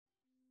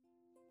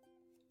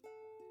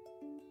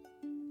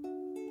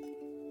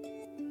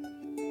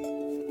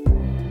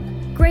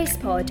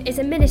GracePod is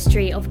a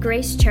ministry of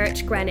Grace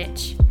Church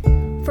Greenwich.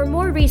 For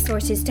more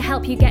resources to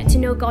help you get to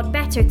know God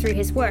better through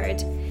His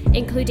Word,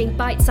 including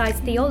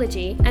bite-sized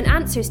theology and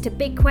answers to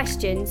big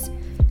questions,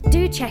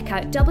 do check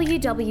out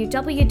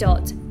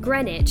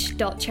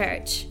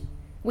www.greenwich.church.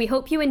 We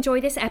hope you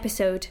enjoy this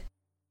episode.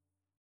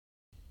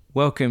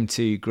 Welcome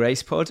to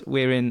GracePod.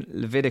 We're in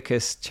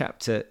Leviticus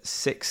chapter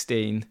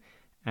 16,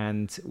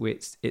 and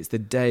it's the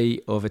Day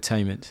of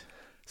Atonement.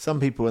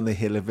 Some people, when they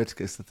hear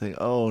Leviticus, they think,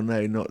 oh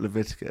no, not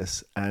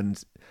Leviticus.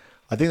 And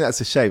I think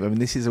that's a shame. I mean,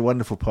 this is a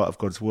wonderful part of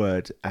God's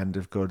word and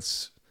of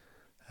God's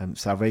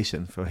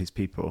salvation for his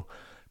people.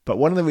 But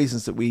one of the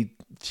reasons that we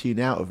tune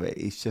out of it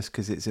is just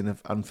because it's in an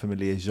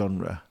unfamiliar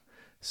genre.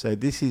 So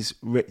this is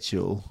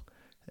ritual.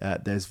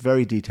 There's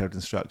very detailed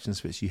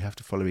instructions which you have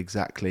to follow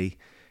exactly,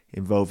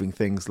 involving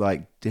things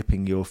like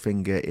dipping your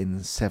finger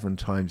in 7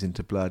 times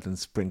into blood and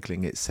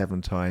sprinkling it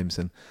 7 times,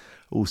 and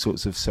all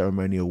sorts of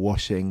ceremonial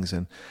washings,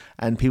 and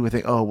people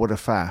think, oh, what a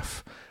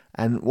faff.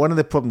 And one of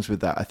the problems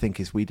with that, I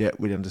think, is we don't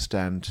really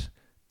understand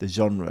the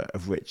genre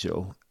of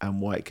ritual and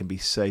why it can be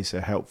so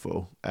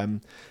helpful.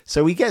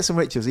 So we get some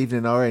rituals even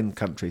in our own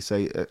country.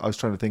 So I was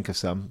trying to think of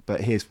some,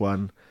 but here's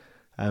one.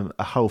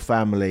 A whole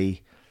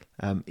family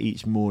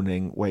each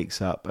morning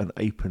wakes up and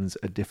opens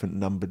a different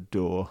numbered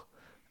door,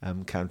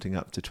 counting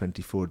up to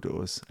 24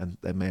 doors, and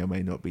there may or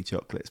may not be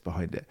chocolates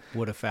behind it.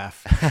 What a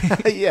faff.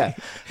 Yeah,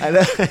 and,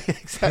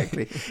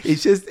 exactly.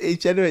 It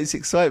generates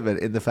excitement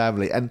in the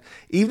family. And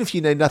even if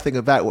you know nothing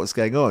about what's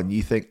going on,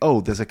 you think,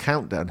 oh, there's a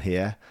countdown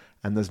here,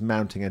 and there's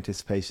mounting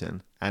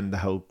anticipation, and the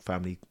whole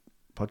family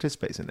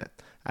participates in it.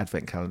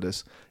 Advent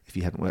calendars, if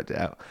you hadn't worked it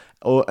out.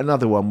 Or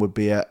another one would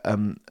be a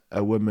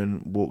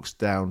woman walks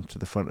down to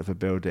the front of a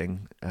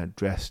building,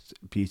 dressed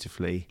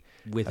beautifully.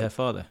 With her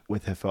father.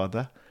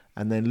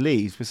 And then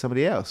leaves with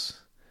somebody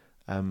else,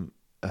 her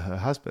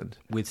husband,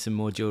 with some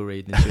more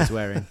jewellery than she was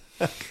wearing.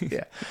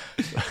 Yeah,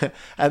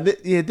 and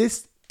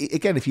this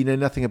again, if you know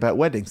nothing about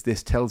weddings,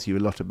 this tells you a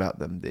lot about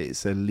them.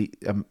 It's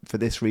for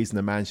this reason,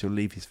 a man shall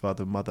leave his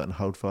father and mother and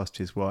hold fast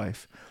to his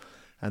wife,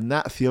 and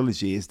that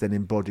theology is then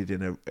embodied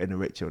in a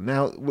ritual.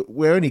 Now,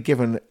 we're only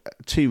given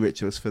 2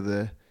 rituals for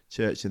the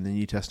church in the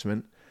New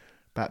Testament: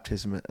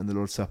 baptism and the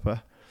Lord's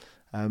Supper.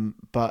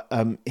 But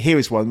here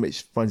is one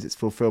which finds its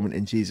fulfillment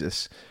in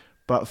Jesus.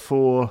 But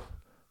for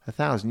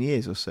 1,000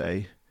 years or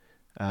so,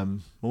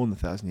 more than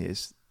 1,000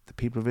 years, the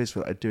people of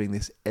Israel are doing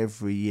this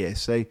every year.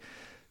 So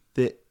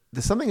there's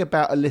something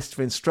about a list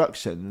of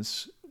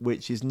instructions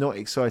which is not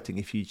exciting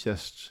if you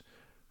just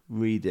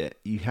read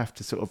it. You have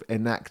to sort of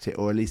enact it,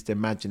 or at least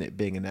imagine it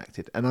being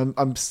enacted. And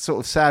I'm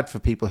sort of sad for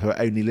people who are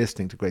only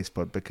listening to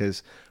GracePod,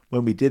 because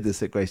when we did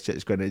this at Grace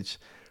Church Greenwich,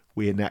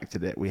 we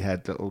enacted it. We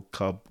had little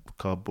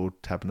cardboard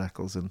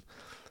tabernacles, and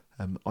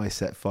I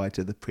set fire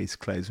to the priest's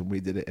clothes when we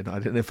did it. And I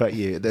don't know about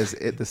you,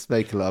 the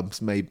smoke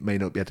alarms may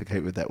not be able to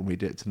cope with that when we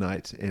do it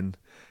tonight in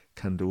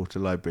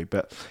Candlewater Library.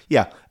 But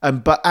yeah,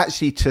 but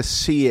actually to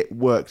see it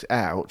worked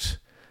out,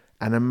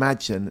 and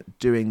imagine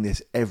doing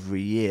this every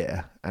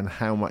year and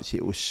how much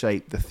it will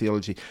shape the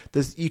theology.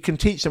 You can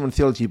teach someone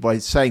theology by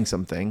saying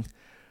something,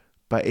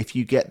 but if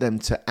you get them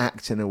to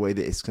act in a way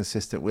that is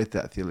consistent with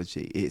that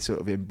theology, it sort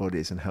of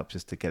embodies and helps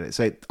us to get it.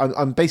 So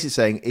I'm basically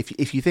saying,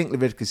 if you think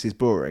Leviticus is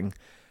boring,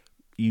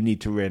 you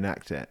need to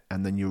reenact it,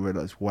 and then you'll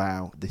realise,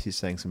 wow, this is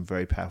saying some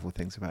very powerful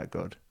things about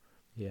God.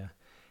 Yeah.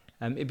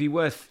 It'd be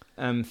worth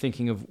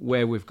thinking of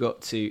where we've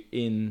got to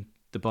in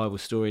the Bible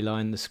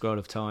storyline, the scroll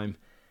of time.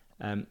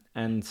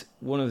 And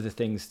one of the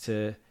things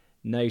to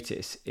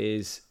notice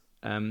is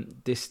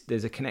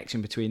there's a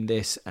connection between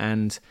this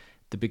and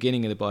the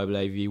beginning of the Bible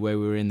overview, where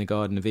we were in the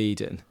Garden of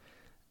Eden.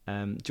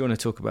 Do you want to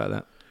talk about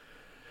that?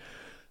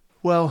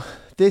 Well,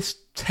 this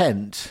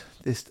tent,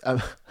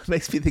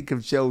 makes me think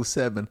of Joel's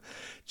sermon.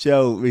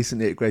 Joel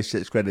recently at Grace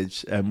Church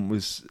Greenwich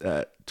was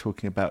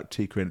talking about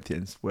 2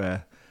 Corinthians,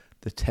 where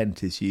the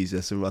tent is used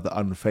as a rather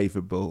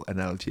unfavourable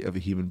analogy of a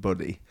human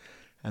body,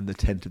 and the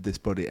tent of this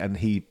body. And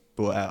he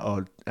brought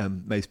out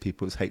most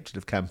people's hatred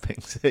of camping.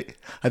 So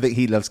I think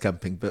he loves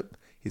camping, but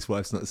his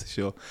wife's not so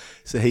sure.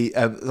 So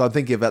I'm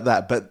thinking about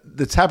that. But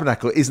the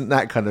tabernacle isn't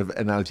that kind of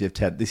analogy of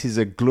tent. This is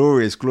a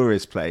glorious,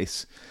 glorious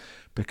place,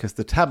 because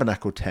the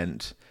tabernacle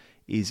tent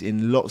is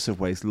in lots of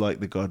ways like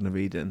the Garden of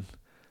Eden,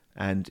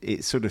 and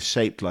it's sort of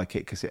shaped like it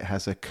because it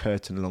has a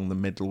curtain along the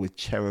middle with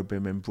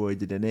cherubim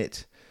embroidered in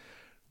it,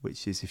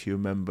 which is, if you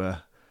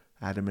remember,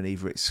 Adam and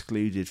Eve are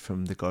excluded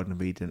from the Garden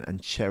of Eden,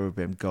 and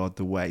cherubim guard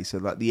the way. So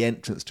like the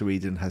entrance to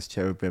Eden has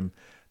cherubim,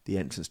 the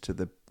entrance to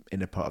the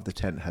inner part of the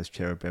tent has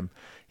cherubim.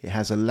 It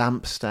has a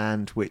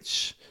lampstand,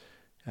 which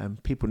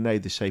people know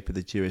the shape of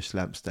the Jewish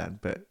lampstand,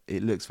 but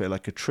it looks very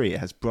like a tree.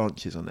 It has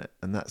branches on it,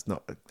 and that's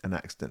not an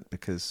accident,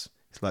 because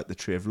it's like the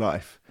tree of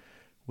life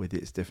with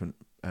its different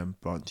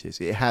branches.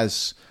 It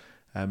has,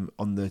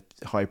 on the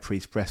high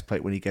priest's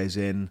breastplate when he goes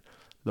in,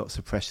 lots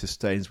of precious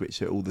stones,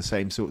 which are all the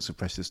same sorts of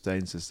precious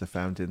stones as they're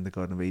found in the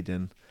Garden of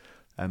Eden.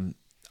 I'm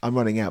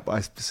running out, but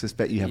I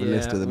suspect you have a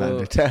list of them,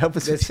 Andrew, to help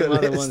us with your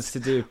list. There's some other ones to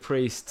do with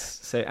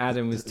priests. So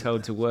Adam was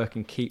told to work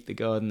and keep the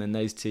garden, and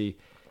those 2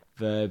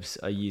 verbs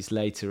are used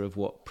later of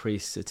what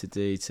priests are to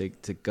do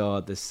to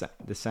guard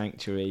the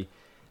sanctuary.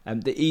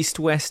 The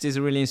east-west is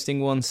a really interesting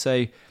one.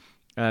 So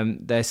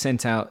they're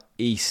sent out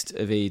east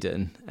of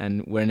Eden,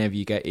 and whenever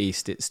you go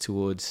east, it's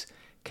towards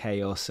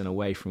chaos and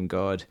away from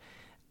God.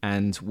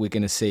 And we're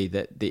going to see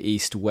that the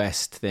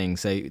east-west thing,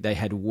 so they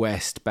head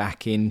west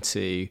back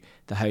into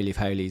the Holy of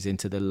Holies,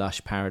 into the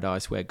lush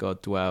paradise where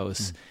God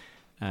dwells.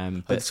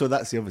 But so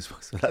that's the obvious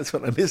one. So that's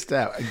what I missed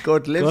out. And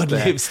God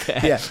lives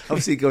there. Yeah,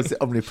 obviously God's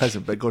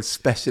omnipresent, but God's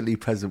specially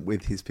present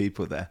with his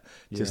people there,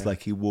 just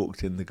like he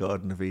walked in the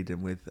Garden of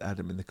Eden with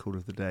Adam in the cool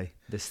of the day.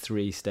 There's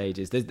 3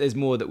 stages. There's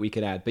more that we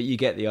could add, but you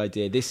get the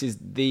idea. This is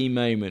the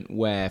moment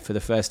where, for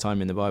the first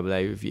time in the Bible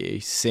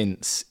overview,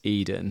 since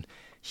Eden,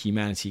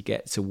 humanity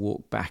gets to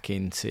walk back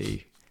into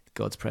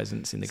God's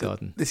presence in the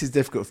garden. This is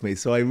difficult for me.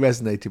 So I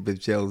resonated with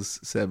Joel's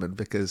sermon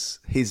because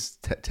his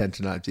tent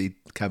analogy,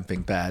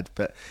 camping bad,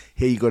 but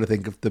here you got to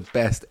think of the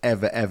best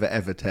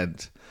ever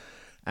tent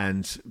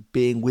and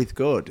being with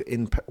God,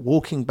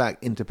 walking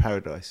back into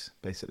paradise,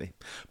 basically.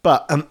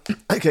 But,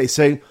 okay,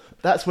 so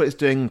that's what it's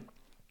doing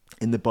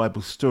in the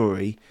Bible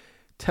story.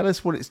 Tell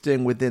us what it's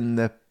doing within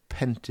the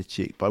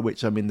Pentateuch, by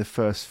which I mean the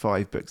first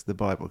 5 books of the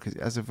Bible, because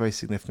it has a very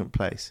significant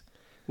place.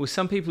 Well,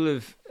 some people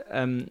have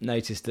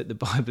noticed that the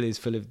Bible is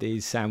full of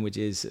these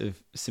sandwiches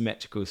of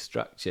symmetrical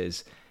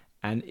structures,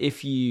 and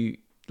if you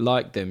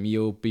like them,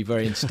 you'll be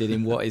very interested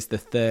in what is the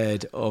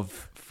third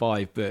of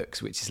 5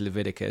 books, which is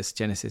Leviticus,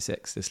 Genesis,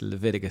 Exodus,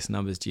 Leviticus,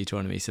 Numbers,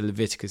 Deuteronomy. So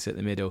Leviticus at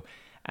the middle,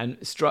 and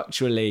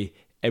structurally,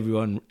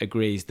 everyone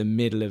agrees the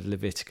middle of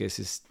Leviticus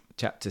is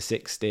chapter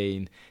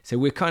 16. So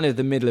we're kind of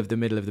the middle of the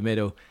middle of the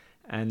middle,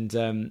 and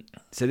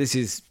so this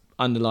is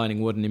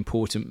underlining what an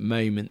important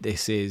moment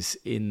this is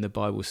in the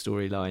Bible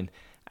storyline.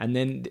 And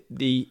then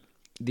the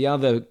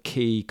other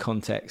key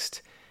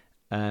context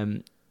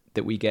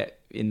that we get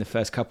in the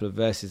first couple of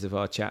verses of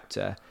our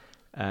chapter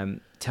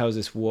tells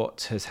us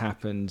what has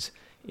happened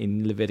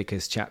in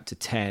Leviticus chapter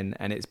 10,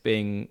 and it's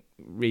being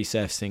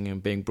resurfacing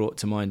and being brought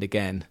to mind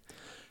again.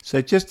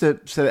 So just to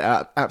set it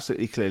out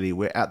absolutely clearly,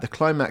 we're at the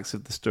climax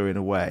of the story in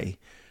a way,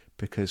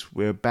 because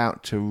we're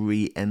about to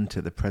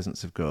re-enter the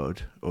presence of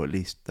God, or at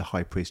least the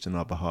high priest on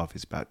our behalf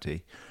is about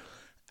to.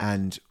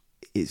 And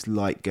it's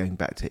like going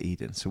back to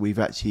Eden. So we've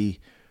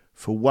actually,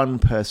 for one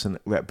person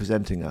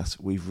representing us,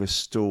 we've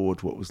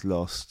restored what was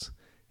lost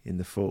in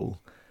the fall.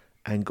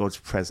 And God's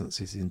presence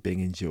is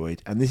being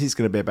enjoyed. And this is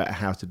going to be about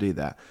how to do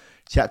that.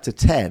 Chapter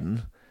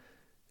 10,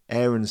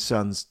 Aaron's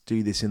sons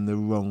do this in the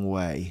wrong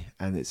way,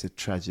 and it's a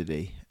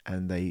tragedy.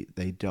 And they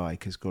die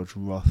because God's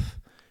wrath.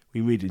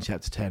 We read in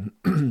chapter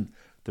 10...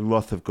 the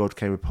wrath of God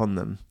came upon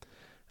them,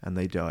 and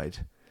they died.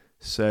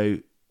 So,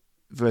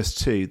 verse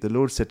 2, the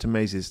Lord said to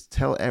Moses,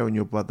 tell Aaron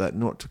your brother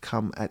not to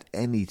come at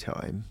any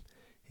time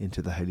into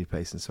the holy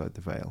place inside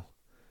the veil.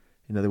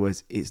 In other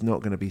words, it's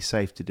not going to be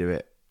safe to do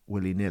it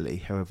willy-nilly,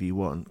 however you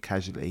want,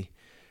 casually.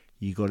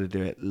 You got to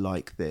do it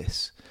like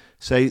this.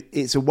 So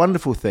it's a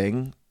wonderful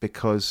thing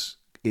because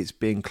it's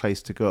being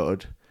close to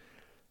God.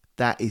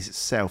 That is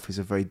itself is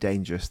a very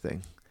dangerous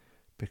thing,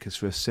 because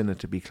for a sinner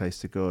to be close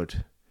to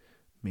God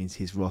means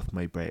his wrath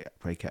may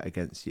break out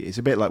against you. It's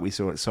a bit like we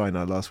saw at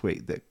Sinai last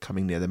week, that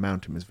coming near the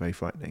mountain was very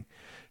frightening.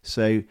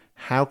 So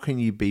how can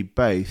you be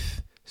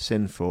both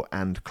sinful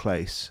and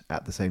close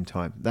at the same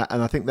time?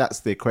 And I think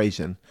that's the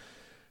equation.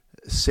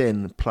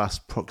 Sin plus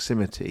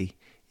proximity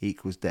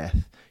equals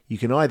death. You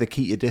can either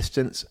keep your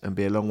distance and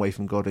be a long way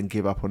from God and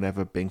give up on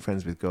ever being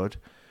friends with God.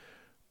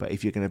 But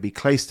if you're going to be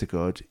close to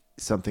God,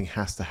 something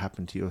has to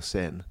happen to your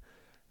sin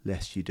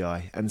lest you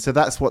die. And so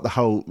that's what the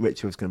whole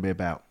ritual is going to be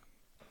about.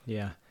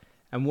 Yeah.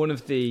 And one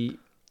of the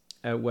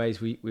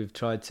ways we've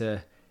tried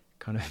to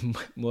kind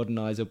of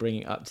modernise or bring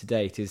it up to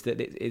date is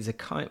that it is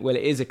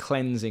a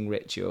cleansing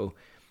ritual,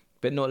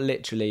 but not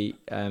literally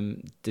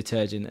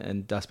detergent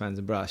and dustpans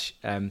and brush.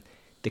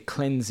 The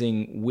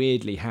cleansing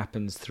weirdly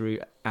happens through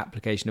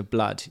application of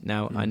blood.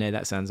 Now, I know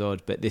that sounds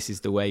odd, but this is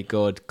the way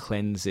God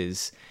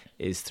cleanses,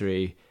 is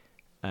through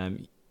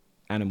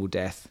animal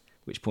death,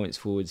 which points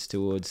forwards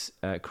towards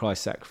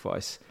Christ's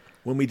sacrifice.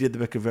 When we did the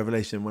book of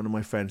Revelation, one of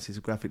my friends, who's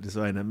a graphic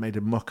designer, made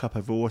a mock-up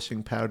of a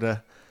washing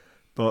powder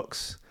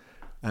box.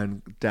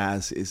 And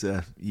Daz is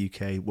a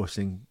UK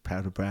washing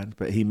powder brand,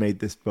 but he made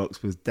this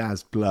box with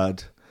Daz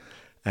blood.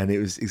 And it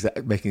was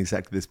making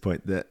exactly this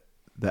point, that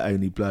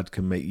only blood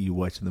can make you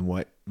whiter than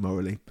white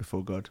morally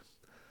before God.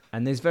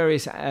 And there's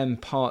various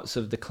parts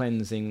of the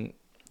cleansing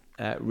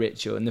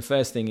ritual. And the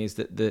first thing is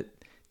that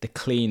the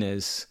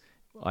cleaners,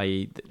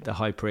 i.e. the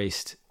high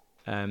priest,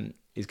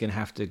 is going to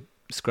have to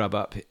scrub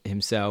up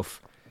himself,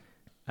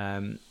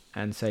 and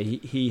so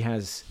he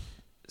has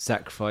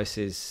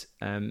sacrifices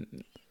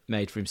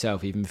made for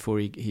himself even before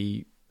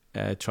he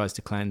tries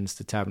to cleanse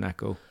the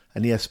tabernacle.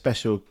 And he has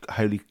special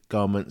holy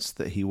garments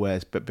that he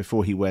wears, but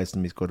before he wears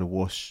them, he's got to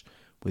wash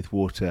with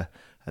water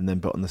and then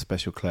put on the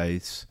special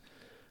clothes.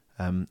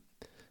 Then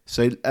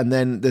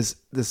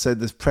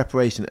there's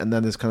preparation, and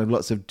then there's kind of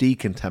lots of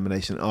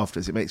decontamination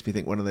afterwards. It makes me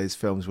think one of those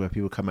films where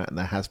people come out in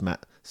their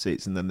hazmat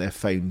suits and then they're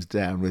foamed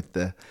down with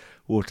the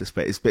water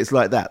spray. But it's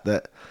like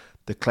that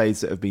the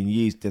clothes that have been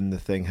used in the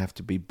thing have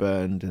to be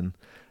burned,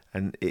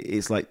 and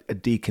it's like a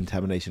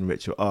decontamination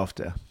ritual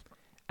after.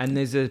 And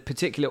there's a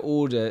particular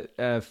order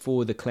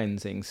for the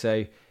cleansing.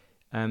 So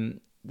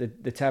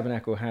the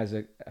tabernacle has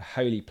a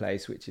holy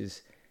place, which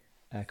is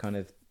kind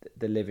of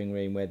the living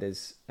room where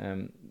there's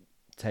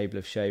table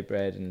of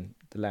showbread and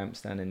the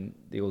lampstand and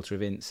the altar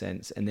of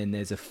incense. And then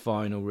there's a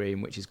final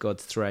room, which is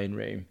God's throne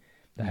room,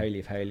 the Holy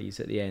of Holies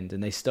at the end.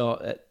 And they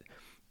start at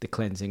the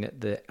cleansing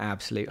at the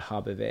absolute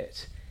hub of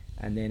it.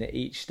 And then at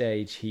each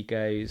stage, he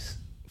goes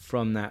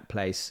from that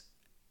place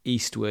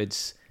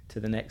eastwards to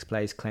the next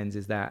place,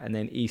 cleanses that, and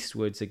then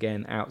eastwards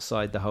again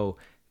outside the whole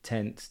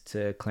tent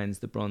to cleanse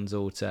the bronze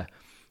altar.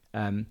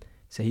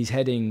 So he's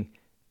heading,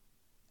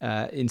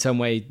 in some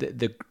way,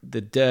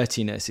 the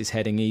dirtiness is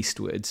heading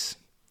eastwards.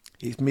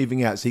 He's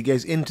moving out. So he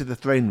goes into the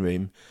throne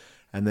room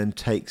and then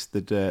takes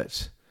the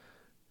dirt.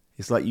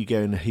 It's like you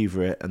go and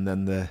hoover it, and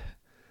then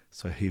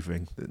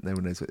hoovering, no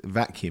one knows what,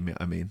 vacuum it,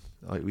 I mean.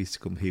 Like we used to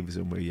call them hoovers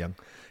when we were young.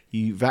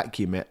 You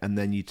vacuum it, and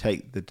then you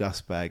take the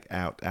dust bag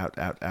out,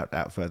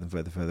 further and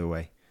further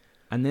away.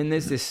 And then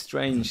there's this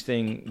strange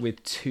thing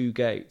with two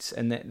goats,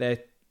 and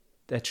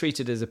they're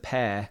treated as a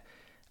pair,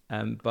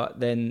 but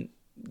then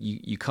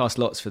you cast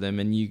lots for them,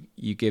 and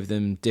you give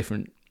them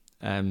different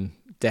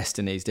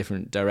destinies,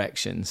 different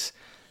directions.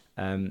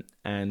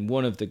 And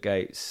one of the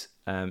goats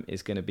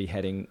is going to be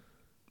heading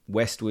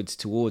westwards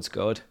towards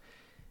God,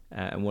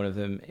 and one of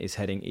them is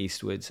heading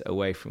eastwards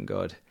away from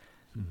God.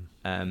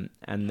 Mm-hmm.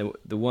 And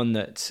the one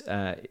that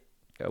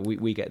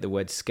we get the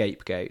word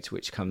scapegoat,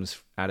 which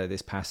comes out of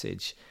this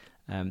passage.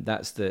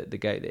 That's the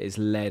goat that is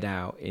led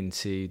out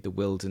into the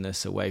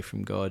wilderness away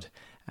from God.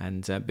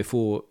 And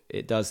before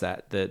it does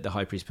that, the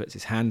high priest puts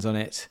his hands on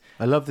it.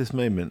 I love this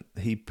moment.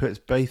 He puts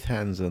both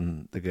hands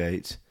on the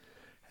goat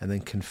and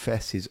then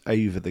confesses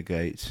over the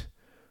goat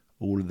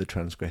all of the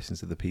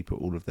transgressions of the people,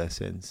 all of their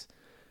sins.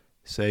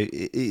 So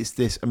it's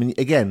this, I mean,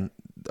 again,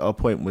 our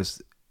point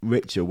was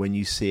ritual. When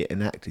you see it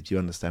enacted, you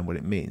understand what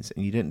it means.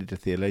 And you don't need a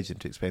theologian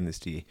to explain this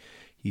to you.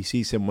 You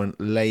see someone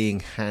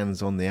laying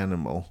hands on the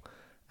animal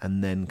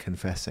and then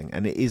confessing.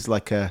 And it is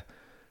like a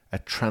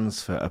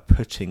transfer, a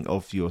putting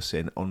of your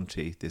sin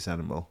onto this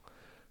animal,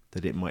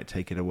 that it might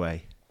take it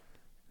away.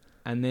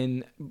 And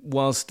then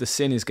whilst the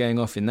sin is going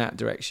off in that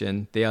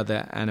direction, the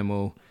other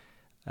animal,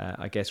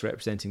 I guess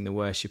representing the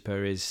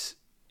worshipper, is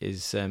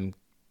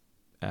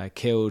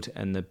killed,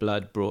 and the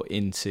blood brought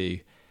into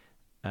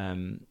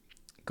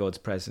God's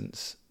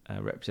presence,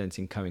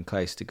 representing coming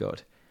close to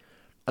God.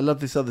 I love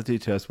this other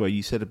detail as well.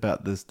 You said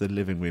about there's the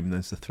living room,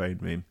 there's the throne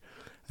room.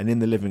 And in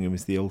the living room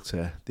is the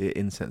altar, the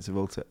incense of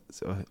altar,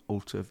 so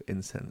altar of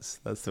incense.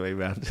 That's the way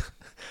around.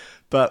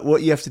 But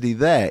what you have to do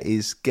there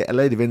is get a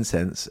load of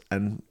incense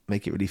and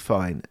make it really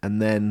fine, and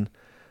then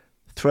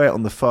throw it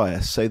on the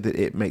fire so that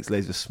it makes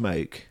loads of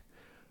smoke,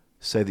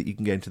 so that you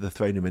can go into the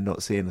throne room and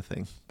not see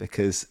anything.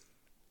 Because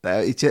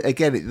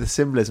again, the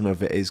symbolism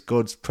of it is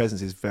God's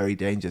presence is very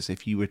dangerous.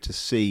 If you were to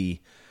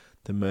see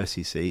the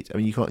mercy seat, I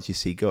mean, you can't actually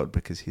see God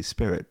because His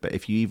Spirit. But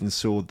if you even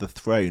saw the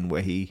throne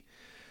where He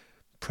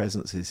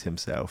presences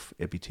himself,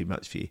 it'd be too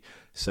much for you.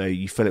 So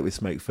you fill it with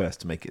smoke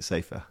first to make it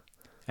safer.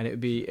 And it would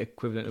be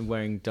equivalent of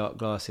wearing dark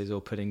glasses or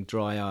putting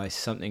dry ice,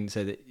 something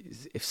so that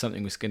if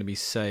something was going to be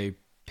so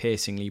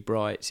piercingly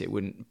bright, it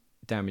wouldn't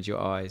damage your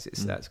eyes.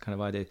 That's kind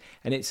of idea.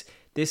 And it's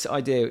this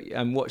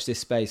idea, watch this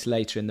space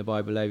later in the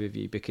Bible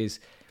overview, because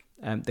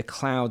the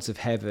clouds of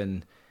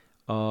heaven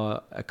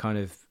are a kind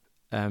of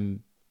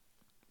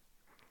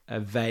a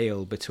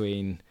veil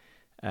between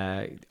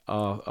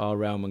our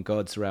realm and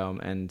God's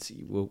realm, and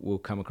we'll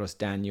come across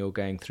Daniel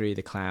going through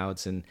the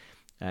clouds, and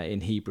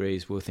in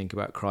Hebrews we'll think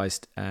about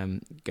Christ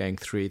going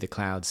through the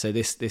clouds. So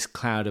this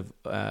cloud of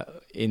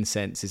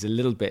incense is a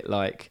little bit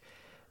like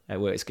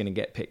where it's going to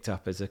get picked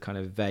up as a kind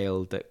of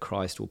veil that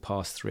Christ will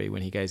pass through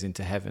when He goes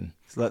into heaven.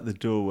 It's like the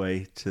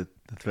doorway to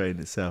the throne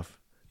itself.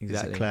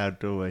 Exactly. It's a cloud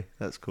doorway.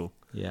 That's cool.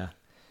 Yeah.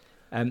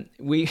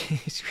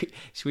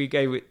 Should we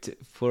go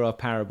for our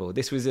parable?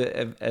 This was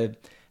an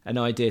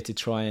idea to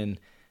try and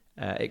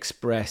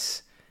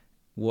express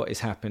what is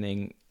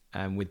happening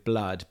with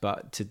blood,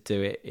 but to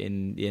do it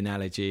in the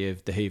analogy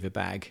of the Hoover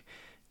bag,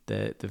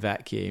 the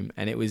vacuum.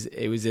 And it was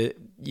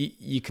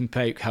you can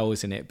poke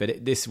holes in it,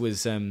 but this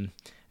was an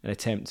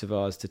attempt of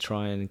ours to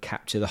try and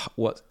capture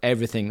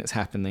everything that's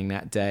happening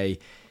that day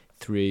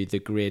through the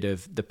grid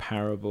of the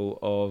parable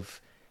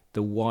of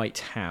the White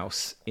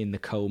House in the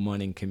coal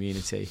mining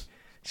community.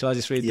 Shall I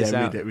just read this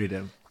out? Yeah, read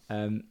it.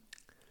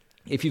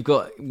 If you've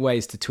got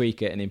ways to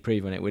tweak it and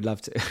improve on it, we'd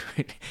love to.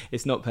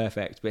 It's not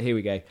perfect, but here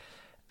we go.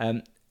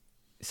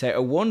 So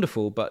a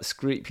wonderful but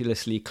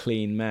scrupulously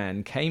clean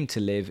man came to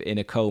live in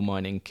a coal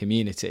mining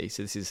community.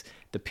 So this is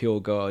the pure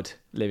God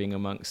living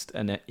amongst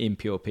an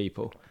impure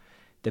people.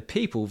 The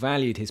people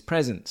valued his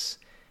presence,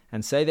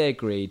 and so they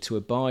agreed to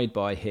abide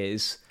by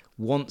his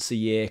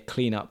once-a-year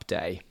clean-up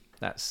day.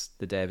 That's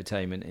the Day of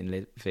Atonement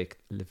in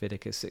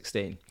Leviticus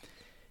 16.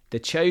 The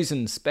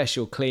chosen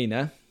special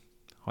cleaner,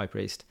 high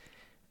priest,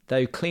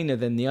 though cleaner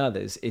than the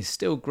others, is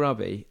still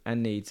grubby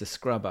and needs a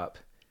scrub-up.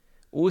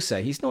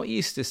 also, he's not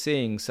used to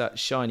seeing such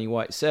shiny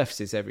white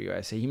surfaces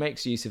everywhere, so he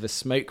makes use of a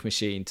smoke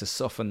machine to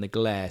soften the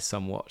glare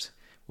somewhat,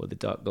 or the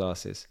dark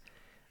glasses.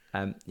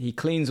 He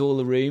cleans all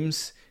the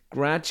rooms,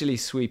 gradually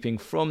sweeping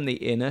from the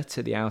inner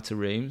to the outer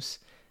rooms,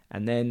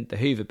 and then the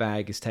Hoover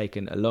bag is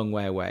taken a long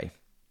way away.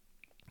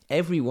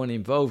 Everyone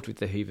involved with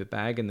the Hoover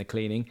bag and the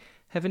cleaning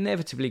have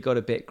inevitably got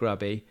a bit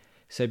grubby,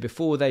 so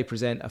before they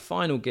present a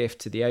final gift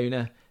to the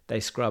owner, they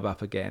scrub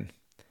up again.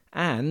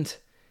 And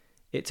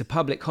it's a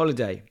public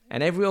holiday,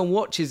 and everyone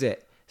watches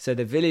it, so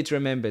the village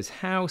remembers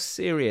how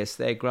serious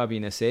their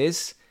grubbiness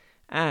is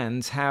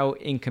and how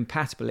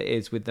incompatible it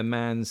is with the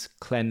man's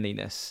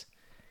cleanliness.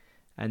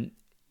 And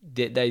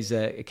those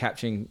are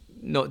capturing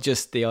not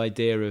just the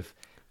idea of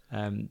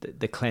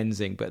the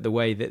cleansing, but the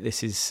way that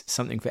this is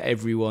something for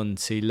everyone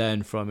to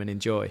learn from and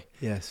enjoy.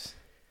 Yes.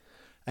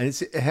 And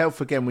it's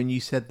helpful, again, when you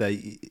said that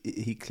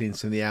he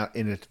cleans from the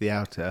inner to the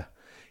outer,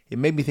 it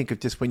made me think of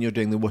just when you're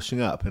doing the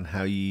washing up and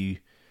how you're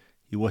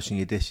washing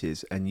your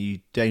dishes and you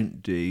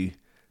don't do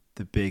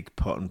the big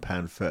pot and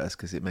pan first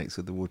because it makes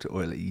all the water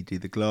oily. You do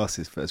the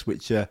glasses first,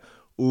 which are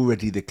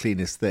already the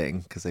cleanest thing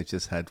because they've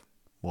just had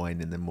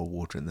wine in them or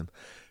water in them.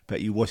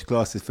 But you wash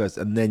glasses first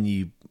and then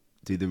you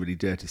do the really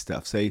dirty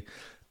stuff. So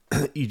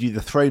you do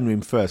the throne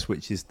room first,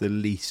 which is the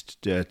least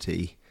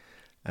dirty,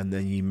 and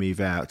then you move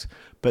out.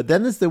 But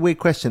then there's the weird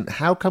question,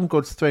 how come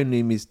God's throne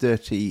room is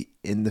dirty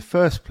in the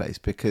first place?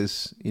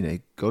 Because,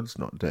 God's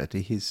not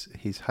dirty,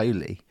 he's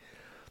holy.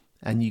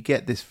 And you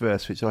get this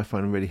verse, which I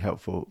find really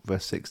helpful,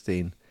 verse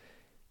 16.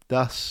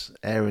 Thus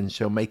Aaron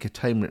shall make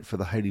atonement for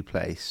the holy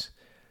place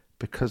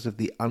because of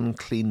the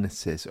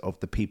uncleannesses of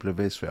the people of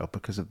Israel,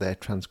 because of their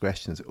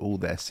transgressions, all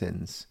their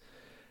sins.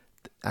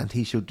 And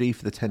he shall do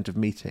for the tent of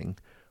meeting,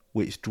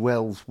 which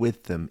dwells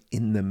with them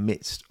in the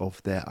midst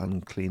of their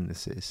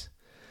uncleannesses.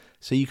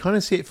 So you kind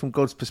of see it from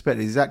God's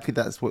perspective. Exactly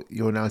that's what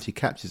your analogy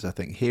captures, I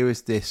think. Here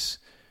is this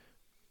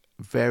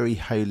very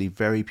holy,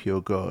 very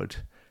pure God,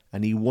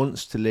 and he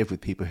wants to live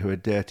with people who are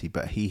dirty,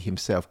 but he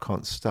himself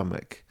can't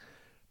stomach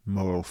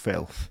moral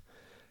filth.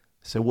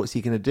 So what's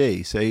he going to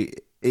do? So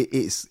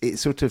it's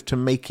sort of to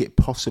make it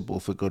possible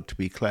for God to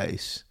be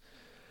close.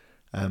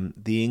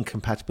 The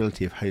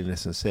incompatibility of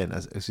holiness and sin,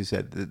 as you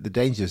said, the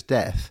danger is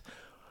death,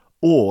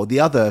 or the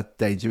other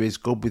danger is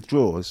God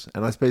withdraws.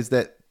 And I suppose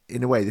that,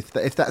 in a way,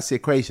 if that's the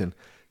equation,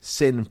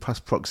 sin plus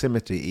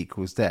proximity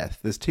equals death.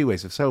 There's two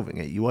ways of solving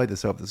it. You either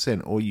solve the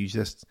sin or you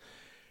just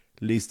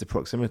lose the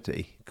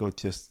proximity. God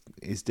just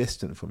is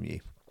distant from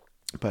you.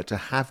 But to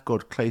have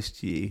God close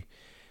to you,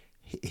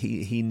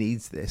 he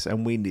needs this,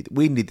 and we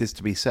need this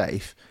to be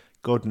safe.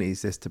 God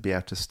needs this to be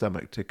able to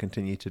stomach, to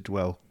continue to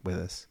dwell with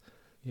us.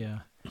 Yeah.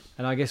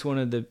 And I guess one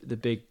of the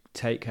big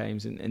take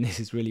homes, and this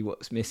is really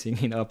what's missing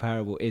in our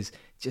parable, is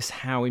just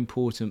how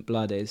important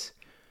blood is.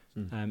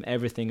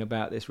 Everything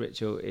about this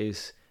ritual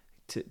is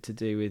to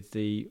do with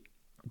the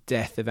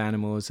death of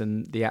animals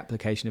and the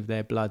application of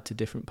their blood to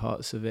different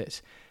parts of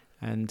it.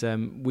 And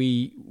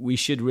we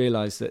should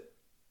realise that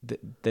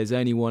there's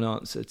only one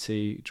answer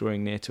to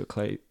drawing near to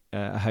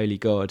a holy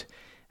God,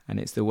 and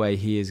it's the way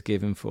he is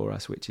given for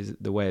us, which is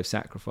the way of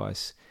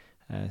sacrifice,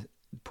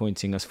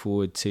 pointing us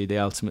forward to the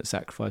ultimate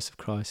sacrifice of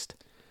Christ.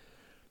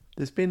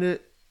 There's been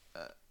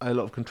a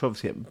lot of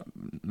controversy.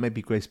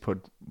 Maybe Grace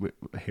Pod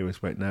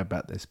hearers won't know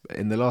about this, but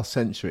in the last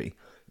century,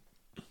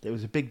 there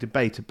was a big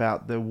debate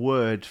about the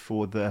word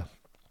for the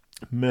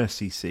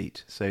mercy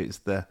seat. So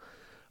it's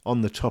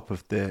on the top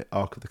of the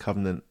Ark of the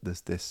Covenant,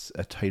 there's this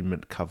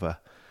atonement cover,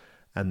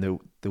 and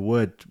the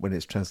word, when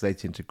it's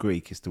translated into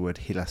Greek, is the word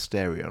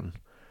hilasterion.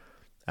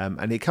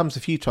 And it comes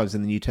a few times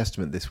in the New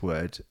Testament, this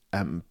word,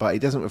 but it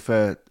doesn't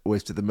refer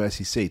always to the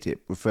mercy seat. It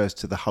refers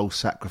to the whole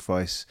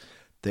sacrifice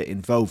that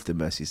involved the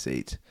mercy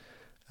seat.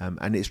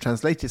 And it's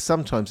translated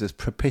sometimes as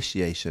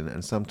propitiation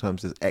and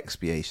sometimes as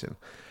expiation.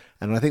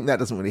 And I think that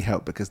doesn't really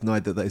help, because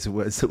neither of those are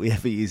words that we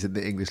ever use in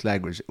the English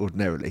language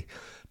ordinarily.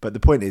 But the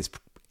point is,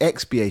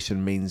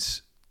 expiation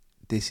means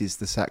this is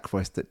the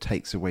sacrifice that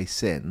takes away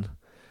sin.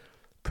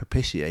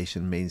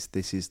 Propitiation means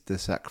this is the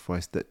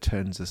sacrifice that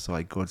turns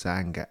aside God's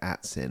anger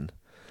at sin.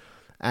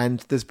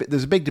 And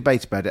there's a big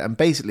debate about it, and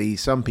basically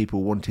some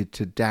people wanted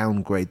to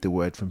downgrade the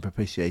word from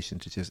propitiation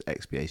to just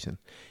expiation.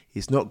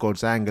 It's not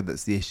God's anger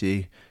that's the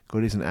issue.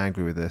 God isn't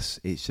angry with us.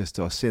 It's just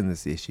our sin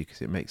that's the issue,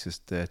 because it makes us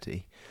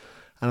dirty.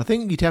 And I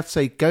think you'd have to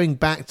say, going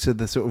back to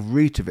the sort of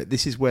root of it,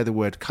 this is where the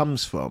word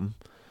comes from.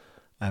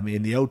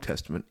 In the Old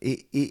Testament,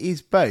 it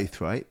is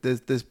both, right?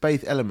 There's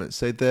both elements.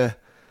 So the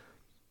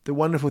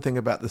wonderful thing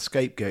about the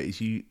scapegoat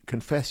is you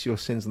confess your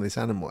sins on this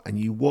animal and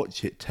you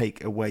watch it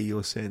take away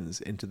your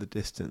sins into the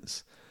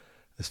distance.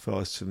 As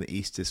far as from the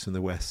east is from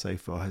the west, so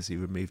far has he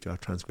removed our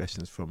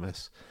transgressions from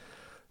us.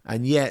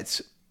 And yet,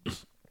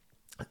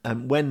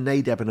 when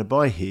Nadab and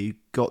Abihu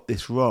got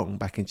this wrong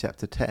back in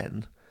chapter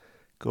 10,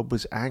 God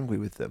was angry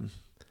with them,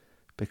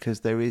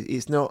 because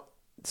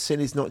sin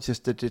is not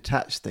just a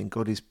detached thing.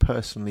 God is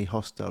personally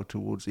hostile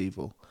towards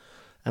evil.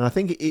 And I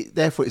think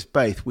therefore it's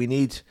both. We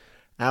need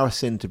our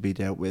sin to be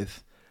dealt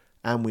with,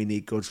 and we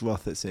need God's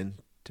wrath at sin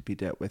to be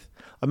dealt with.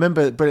 I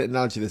remember a brilliant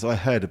analogy this I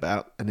heard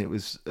about, and it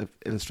was an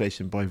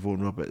illustration by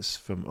Vaughan Roberts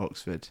from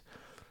Oxford,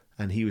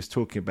 and he was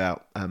talking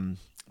about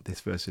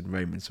this verse in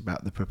Romans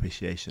about the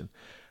propitiation,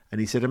 and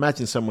he said,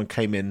 imagine someone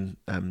came in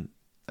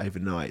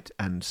overnight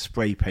and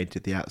spray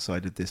painted the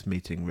outside of this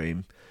meeting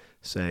room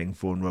saying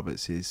Vaughan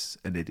Roberts is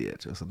an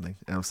idiot or something,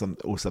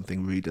 or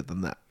something ruder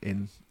than that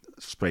in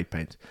spray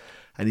paint.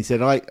 And he said,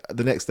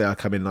 the next day I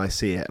come in and I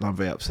see it and I'm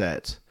very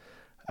upset.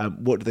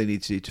 What do they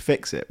need to do to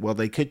fix it? Well,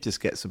 they could just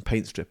get some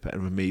paint stripper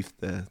and remove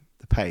the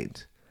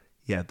paint.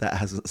 Yeah, that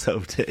hasn't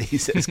solved it, he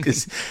says,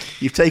 because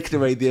you've taken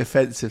away the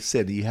offensive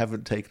sin. You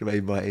haven't taken away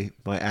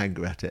my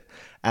anger at it.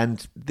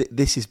 And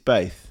this is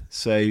both.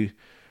 So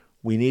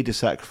we need a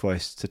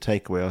sacrifice to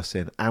take away our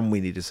sin, and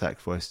we need a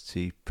sacrifice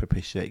to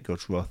propitiate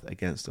God's wrath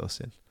against our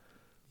sin.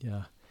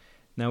 Yeah.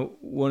 Now,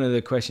 one of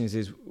the questions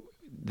is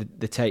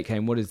the take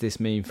home. What does this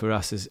mean for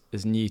us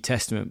as New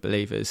Testament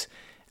believers?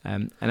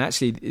 And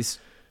actually, it's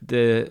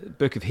the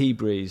book of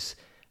Hebrews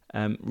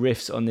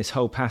riffs on this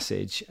whole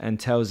passage and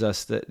tells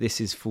us that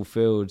this is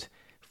fulfilled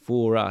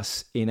for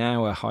us in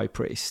our high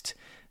priest,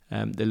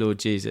 the Lord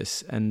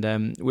Jesus. And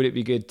would it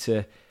be good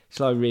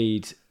shall I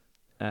read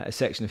a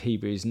section of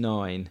Hebrews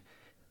 9,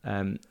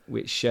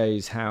 which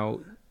shows how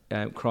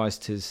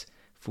Christ has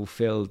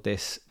fulfilled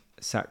this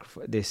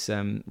sacrifice, this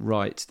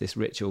rite, this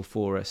ritual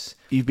for us.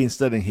 You've been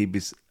studying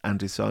Hebrews,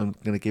 Andrew, so I'm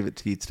going to give it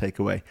to you to take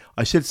away.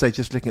 I should say,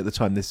 just looking at the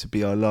time, this would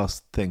be our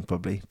last thing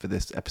probably for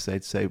this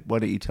episode. So why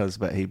don't you tell us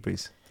about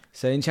Hebrews?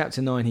 So in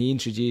chapter 9, he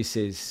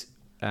introduces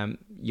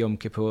Yom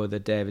Kippur, the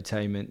Day of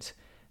Atonement,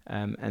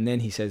 and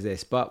then he says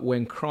this: but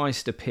when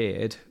Christ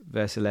appeared,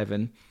 verse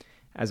 11,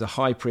 as a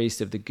high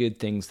priest of the good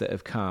things that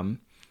have come,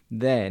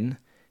 then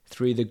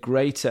through the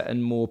greater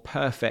and more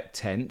perfect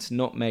tent,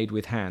 not made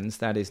with hands,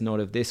 that is not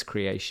of this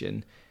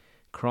creation,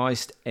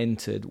 Christ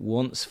entered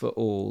once for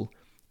all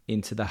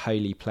into the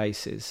holy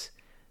places.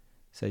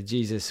 So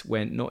Jesus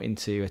went not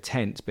into a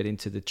tent, but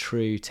into the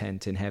true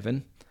tent in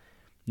heaven,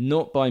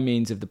 not by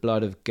means of the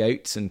blood of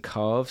goats and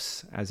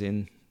calves, as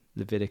in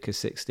Leviticus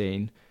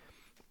 16,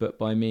 but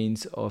by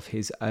means of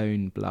his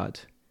own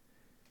blood,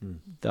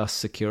 thus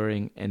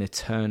securing an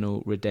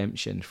eternal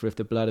redemption. For if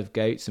the blood of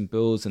goats and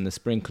bulls and the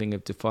sprinkling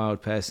of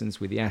defiled persons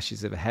with the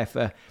ashes of a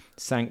heifer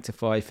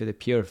sanctify for the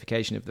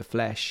purification of the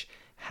flesh,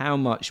 how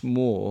much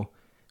more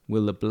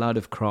will the blood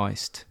of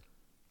Christ,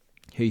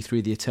 who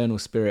through the eternal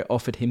Spirit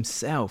offered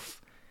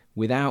himself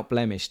without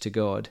blemish to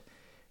God,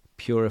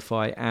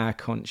 purify our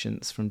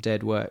conscience from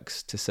dead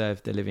works to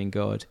serve the living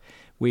God.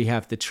 We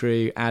have the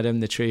true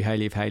Adam, the true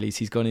Holy of Holies.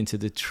 He's gone into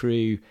the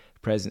true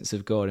presence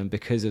of God, and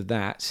because of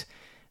that,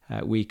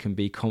 we can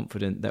be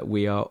confident that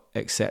we are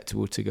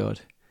acceptable to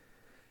God.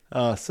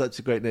 Such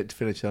a great note to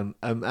finish on.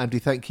 Andrew,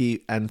 thank you,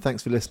 and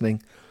thanks for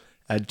listening.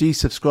 Do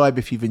subscribe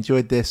if you've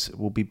enjoyed this.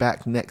 We'll be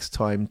back next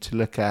time to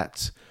look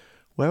at,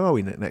 where are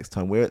we next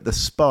time? We're at the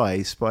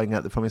spying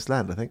out the promised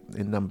land, I think,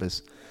 in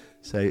Numbers.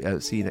 So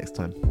see you next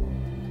time.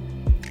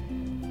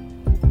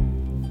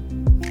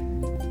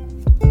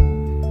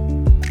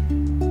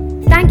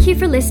 Thank you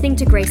for listening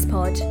to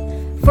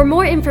GracePod. For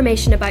more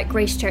information about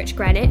Grace Church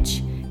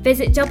Greenwich,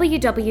 visit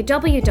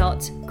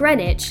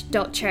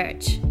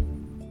www.greenwich.church.